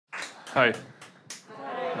Hi.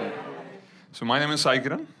 So my name is Sai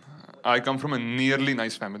Kiran. I come from a nearly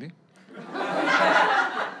nice family.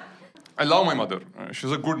 I love my mother.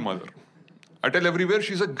 She's a good mother. I tell everywhere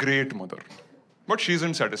she's a great mother. But she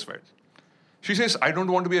isn't satisfied. She says, I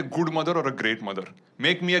don't want to be a good mother or a great mother.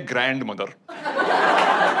 Make me a grandmother.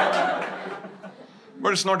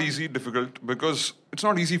 But it's not easy, difficult, because it's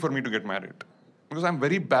not easy for me to get married. Because I'm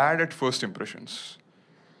very bad at first impressions.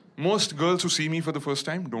 Most girls who see me for the first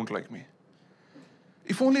time don't like me.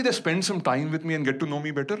 If only they spend some time with me and get to know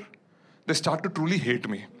me better, they start to truly hate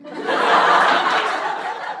me.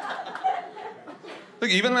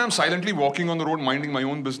 Like even when I'm silently walking on the road minding my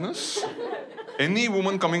own business, any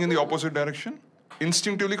woman coming in the opposite direction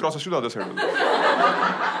instinctively crosses to the other side of it.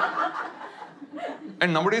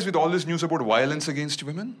 And nowadays, with all this news about violence against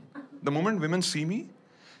women, the moment women see me,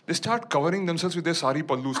 they start covering themselves with their sari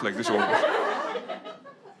pallus like this.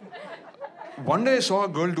 One day I saw a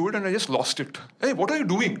girl do it and I just lost it. Hey, what are you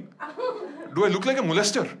doing? Do I look like a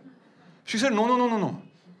molester? She said, no.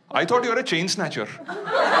 I thought you were a chain snatcher.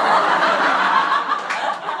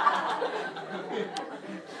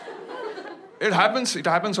 It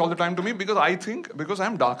happens all the time to me because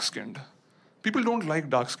I'm dark-skinned. People don't like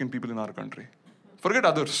dark-skinned people in our country. Forget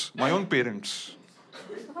others, my own parents.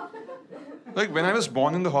 Like when I was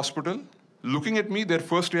born in the hospital, looking at me, their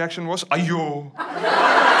first reaction was, Ayyo.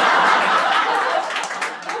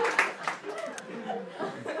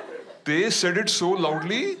 They said it so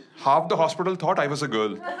loudly, half the hospital thought I was a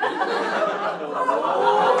girl.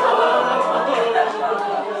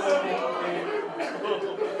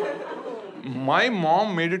 My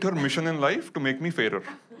mom made it her mission in life to make me fairer.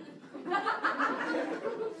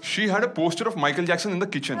 She had a poster of Michael Jackson in the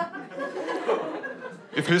kitchen.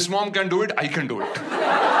 If his mom can do it, I can do it.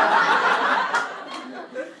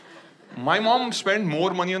 My mom spent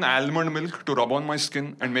more money on almond milk to rub on my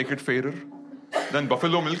skin and make it fairer than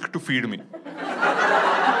buffalo milk to feed me.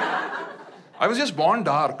 I was just born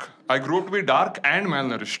dark. I grew up to be dark and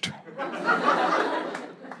malnourished.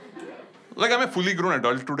 Like I'm a fully grown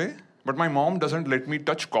adult today, but my mom doesn't let me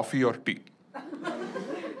touch coffee or tea,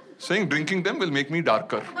 saying drinking them will make me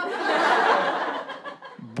darker.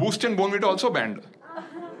 Boost and Bonevita also banned.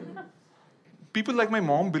 People like my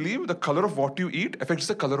mom believe the color of what you eat affects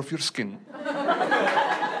the color of your skin.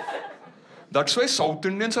 That's why South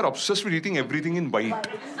Indians are obsessed with eating everything in white.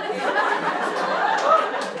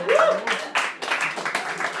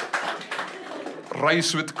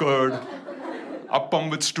 Rice with curd, appam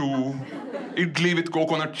with stew, idli with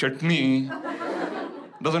coconut chutney.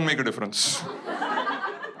 Doesn't make a difference.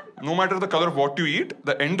 No matter the color of what you eat,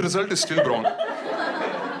 the end result is still brown.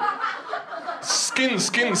 Skin.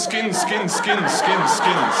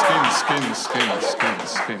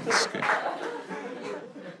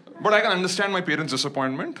 But I can understand my parents'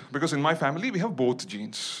 disappointment because in my family we have both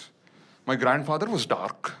genes. My grandfather was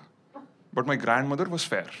dark, but my grandmother was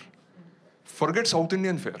fair. Forget South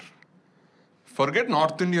Indian fair. Forget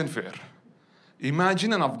North Indian fair.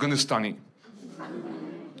 Imagine an Afghanistani.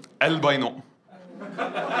 Albino.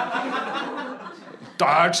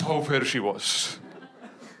 That's how fair she was.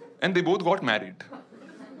 And they both got married.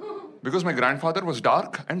 Because my grandfather was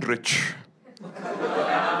dark and rich.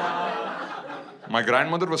 My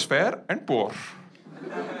grandmother was fair and poor.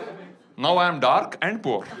 Now I am dark and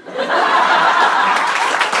poor.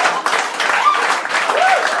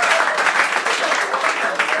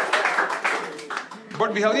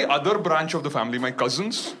 But we have the other branch of the family, my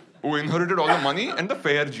cousins, who inherited all the money and the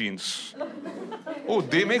fair genes. Oh,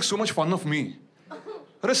 they make so much fun of me.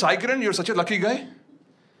 Arey, Sai Kiran, you're such a lucky guy.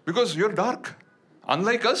 Because you're dark.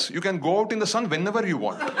 Unlike us, you can go out in the sun whenever you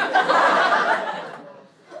want.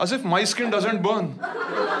 As if my skin doesn't burn.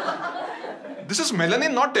 This is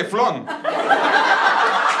melanin, not Teflon.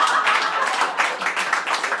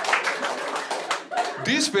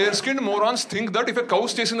 These fair-skinned morons think that if a cow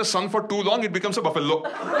stays in the sun for too long, it becomes a buffalo.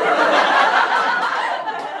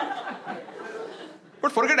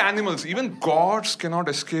 But forget animals. Even gods cannot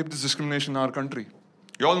escape this discrimination in our country.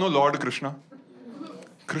 You all know Lord Krishna.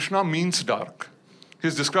 Krishna means dark. He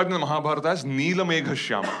is described in the Mahabharata as Neela Megha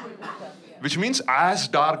Shyama, which means as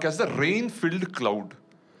dark as the rain-filled cloud.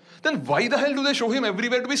 Then why the hell do they show him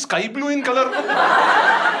everywhere to be sky blue in color?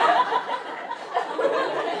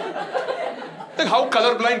 Like how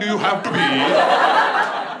colorblind do you have to be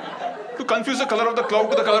to confuse the color of the cloud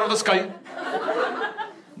with the color of the sky?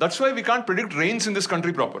 That's why we can't predict rains in this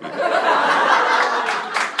country properly.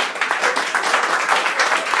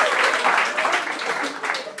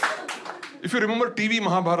 If you remember TV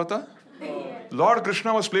Mahabharata, Lord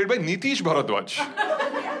Krishna was played by Nitish Bharadwaj,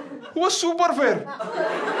 who was super fair.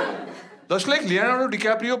 That's like Leonardo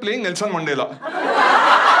DiCaprio playing Nelson Mandela.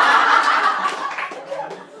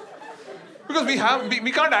 Because we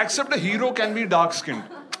can't accept a hero can be dark-skinned.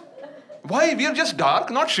 Why? We are just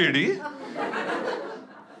dark, not shady.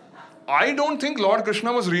 I don't think Lord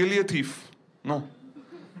Krishna was really a thief. No.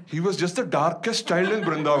 He was just the darkest child in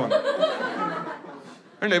Vrindavan.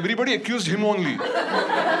 And everybody accused him only.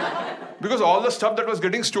 Because all the stuff that was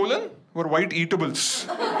getting stolen were white eatables.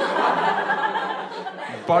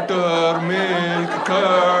 Butter, milk,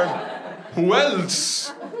 curd. Who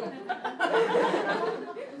else?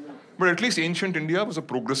 But at least ancient India was a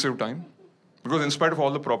progressive time. Because in spite of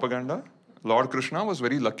all the propaganda, Lord Krishna was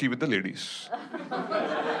very lucky with the ladies.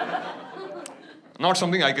 Not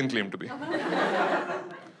something I can claim to be.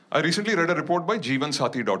 I recently read a report by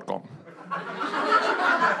jeevansathi.com.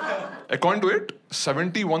 According to it,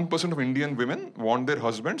 71% of Indian women want their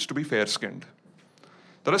husbands to be fair-skinned.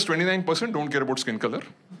 The rest 29% don't care about skin color,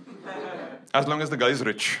 as long as the guy is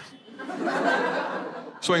rich.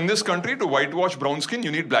 So in this country, to whitewash brown skin,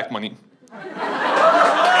 you need black money.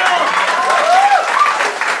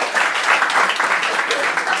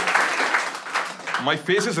 My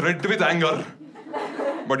face is red with anger,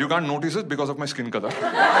 but you can't notice it because of my skin color.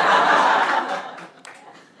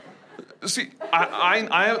 See,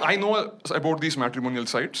 I know about these matrimonial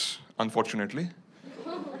sites, unfortunately.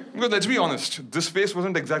 Because let's be honest, this face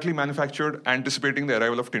wasn't exactly manufactured anticipating the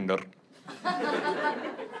arrival of Tinder.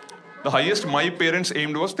 The highest my parents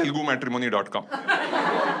aimed was telugumatrimony.com.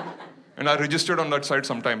 And I registered on that site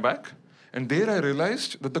some time back. And there I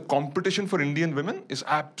realized that the competition for Indian women is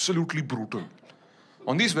absolutely brutal.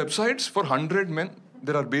 On these websites, for 100 men,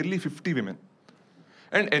 there are barely 50 women.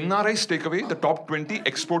 And NRIs take away the top 20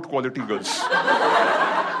 export quality girls.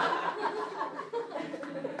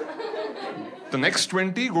 The next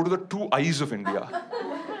 20 go to the two eyes of India,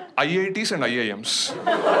 IITs and IIMs.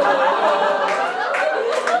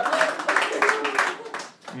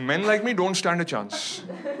 Men like me don't stand a chance.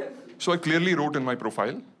 So I clearly wrote in my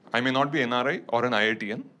profile, I may not be NRI or an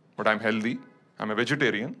IITian, but I'm healthy, I'm a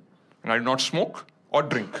vegetarian, and I do not smoke or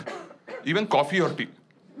drink, even coffee or tea.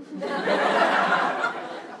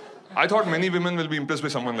 I thought many women will be impressed by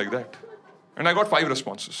someone like that. And I got 5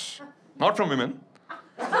 responses. Not from women,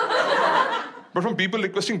 but from people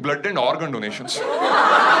requesting blood and organ donations.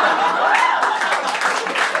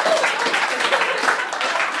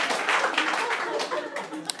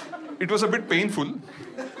 It was a bit painful,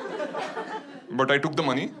 but I took the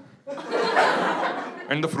money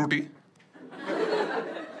and the fruity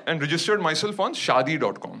and registered myself on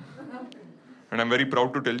shadi.com. And I'm very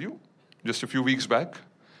proud to tell you, just a few weeks back,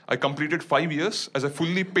 I completed 5 years as a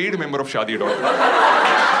fully paid member of shadi.com.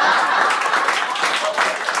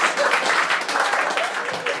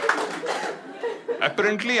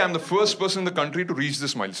 Apparently, I'm the first person in the country to reach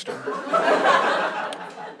this milestone.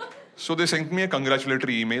 So they sent me a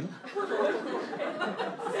congratulatory email.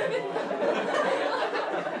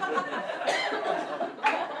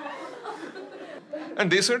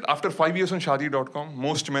 And they said, after 5 years on shadi.com,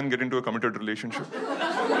 most men get into a committed relationship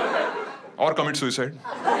or commit suicide.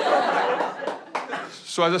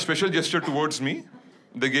 So as a special gesture towards me,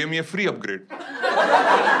 they gave me a free upgrade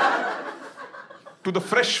to the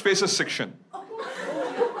Fresh Faces section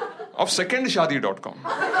of secondshadi.com.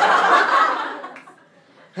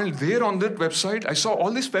 And there on that website, I saw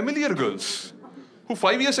all these familiar girls who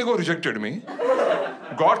 5 years ago rejected me,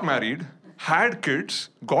 got married, had kids,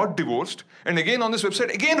 got divorced, and again on this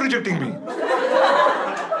website, again rejecting me.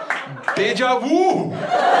 Deja vu!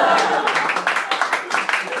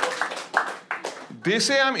 They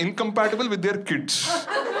say I'm incompatible with their kids.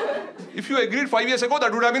 If you agreed 5 years ago,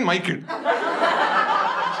 that would have been my kid.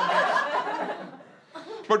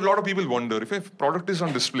 But a lot of people wonder, if a product is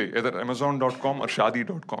on display, either Amazon.com or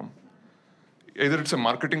Shadi.com, either it's a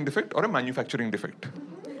marketing defect or a manufacturing defect.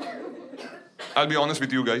 I'll be honest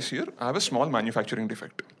with you guys here, I have a small manufacturing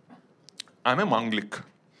defect. I'm a Manglik.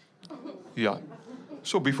 Yeah.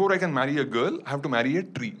 So before I can marry a girl, I have to marry a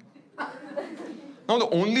tree. Now the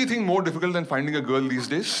only thing more difficult than finding a girl these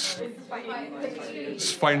days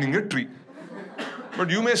is finding a tree. But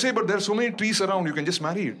you may say, but there are so many trees around, you can just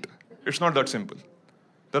marry it. It's not that simple.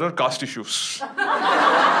 There are caste issues.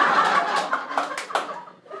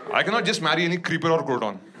 I cannot just marry any creeper or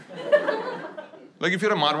croton. Like if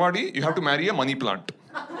you're a Marwadi, you have to marry a money plant.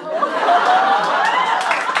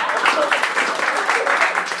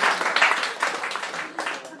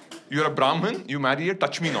 You're a Brahmin, you marry a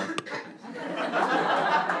touch-me-not.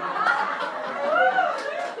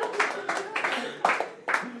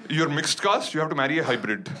 You're mixed caste, you have to marry a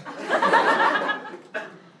hybrid.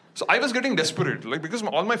 So I was getting desperate, like because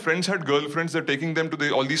all my friends had girlfriends, they're taking them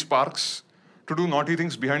to all these parks to do naughty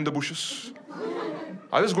things behind the bushes.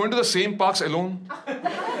 I was going to the same parks alone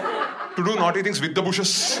to do naughty things with the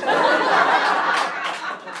bushes.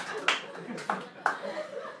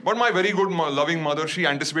 But my very good, loving mother, she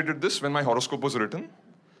anticipated this when my horoscope was written.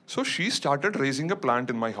 So she started raising a plant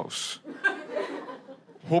in my house,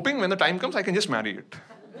 hoping when the time comes, I can just marry it.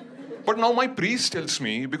 But now my priest tells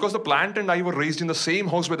me, because the plant and I were raised in the same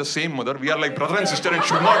house by the same mother, we are like brother and sister and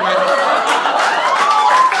should not marry.